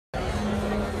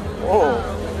Whoa.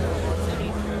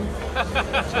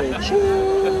 Sweet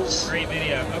cheese. Great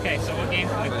video. Okay, so what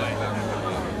games do we play?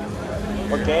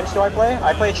 What games do I play?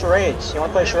 I play charades. You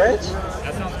want to play charades?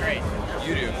 That sounds great.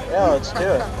 You do. Yeah, let's do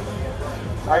it.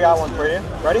 I got one for you.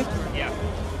 Ready? Yeah.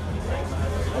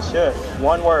 Let's do it.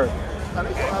 One word.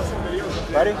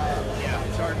 Ready? Yeah.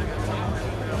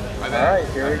 Alright,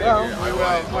 here we go.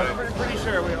 I'm pretty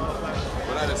sure we all play.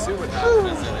 What I'd assume would happen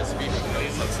is that it's speaking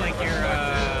It looks like you're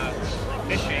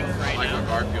fishing right like now. what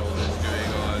Garfield is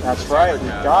doing on. That's right, you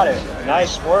got it.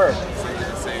 Nice work.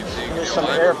 The same thing. Here's some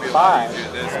Air 5.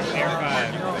 Air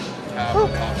 5.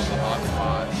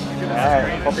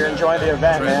 Alright, hope you're enjoying the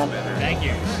event, man. Thank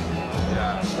you.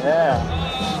 Yeah.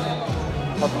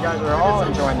 Hope you guys are all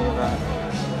enjoying the event.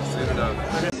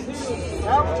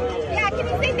 Yeah, can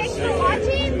you say thanks for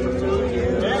watching?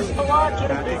 Thanks for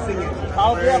watching. I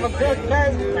hope you have a good day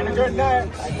and a good night.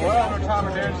 Well, what time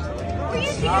it is. Will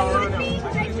you dance with me?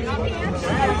 Thanks for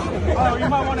dance. Oh, you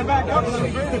might want to back up a little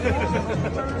bit.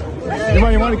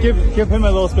 You want to give him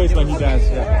a little space when he dances.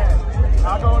 Yeah.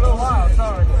 I'll go a little while,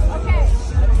 sorry. Okay.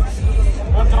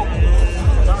 Let's go. All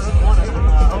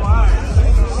right.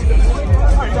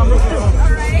 I'm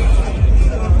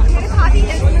going to copy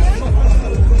his moves.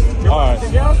 Alright.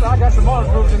 I got some more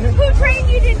moves in here. Who trained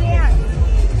you to dance?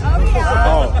 Oh,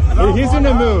 yeah. Oh, he's in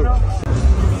the mood.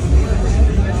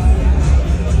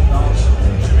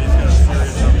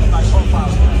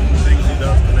 Things he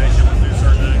does to make him do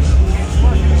certain things.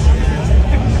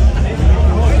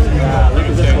 Yeah, look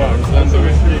at this one. This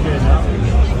one's pretty good now.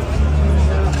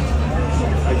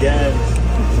 Again.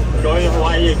 Going to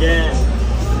Hawaii again.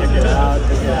 Check it out,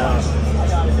 check it out. I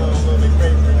gotta go a little bit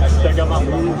crazy. Check out my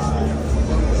moves.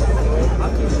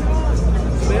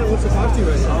 Man, what's the talk to you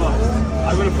right now? Oh,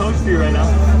 I'm going to pose to you right now.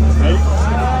 Ready?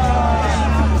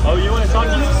 Oh, you want to talk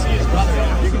to me?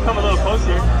 You can come a little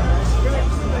closer.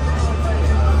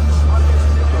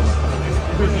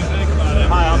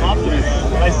 Hi, I'm Optimus.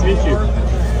 Nice to meet you.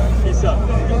 Peace up.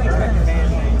 Do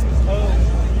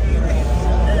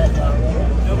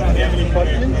you have any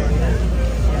questions?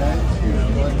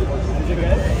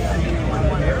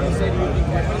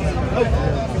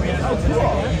 Oh, cool.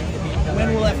 When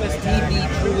will FSD be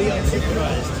truly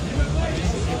unsupervised?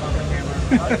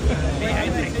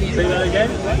 Say that again?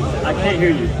 I can't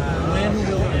hear you. When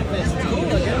will FSD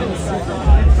be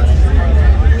unsupervised?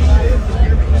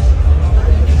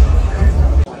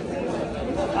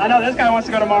 I know this guy wants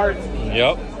to go to Mars.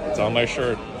 Yep, it's on my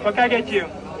shirt. What can I get you?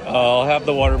 I'll have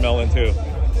the watermelon too.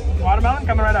 Watermelon?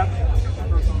 Coming right up.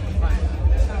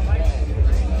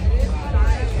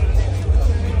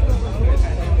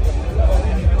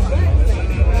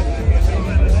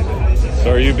 So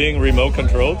are you being remote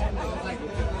controlled?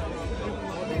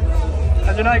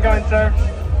 How's your night going, sir?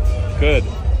 Good.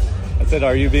 I said,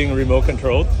 are you being remote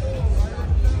controlled?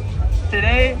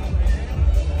 Today,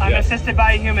 I'm Yes. assisted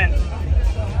by a human.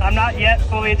 I'm not yet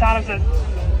fully autonomous.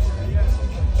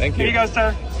 Thank you. Here you go,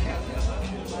 sir.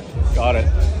 Got it.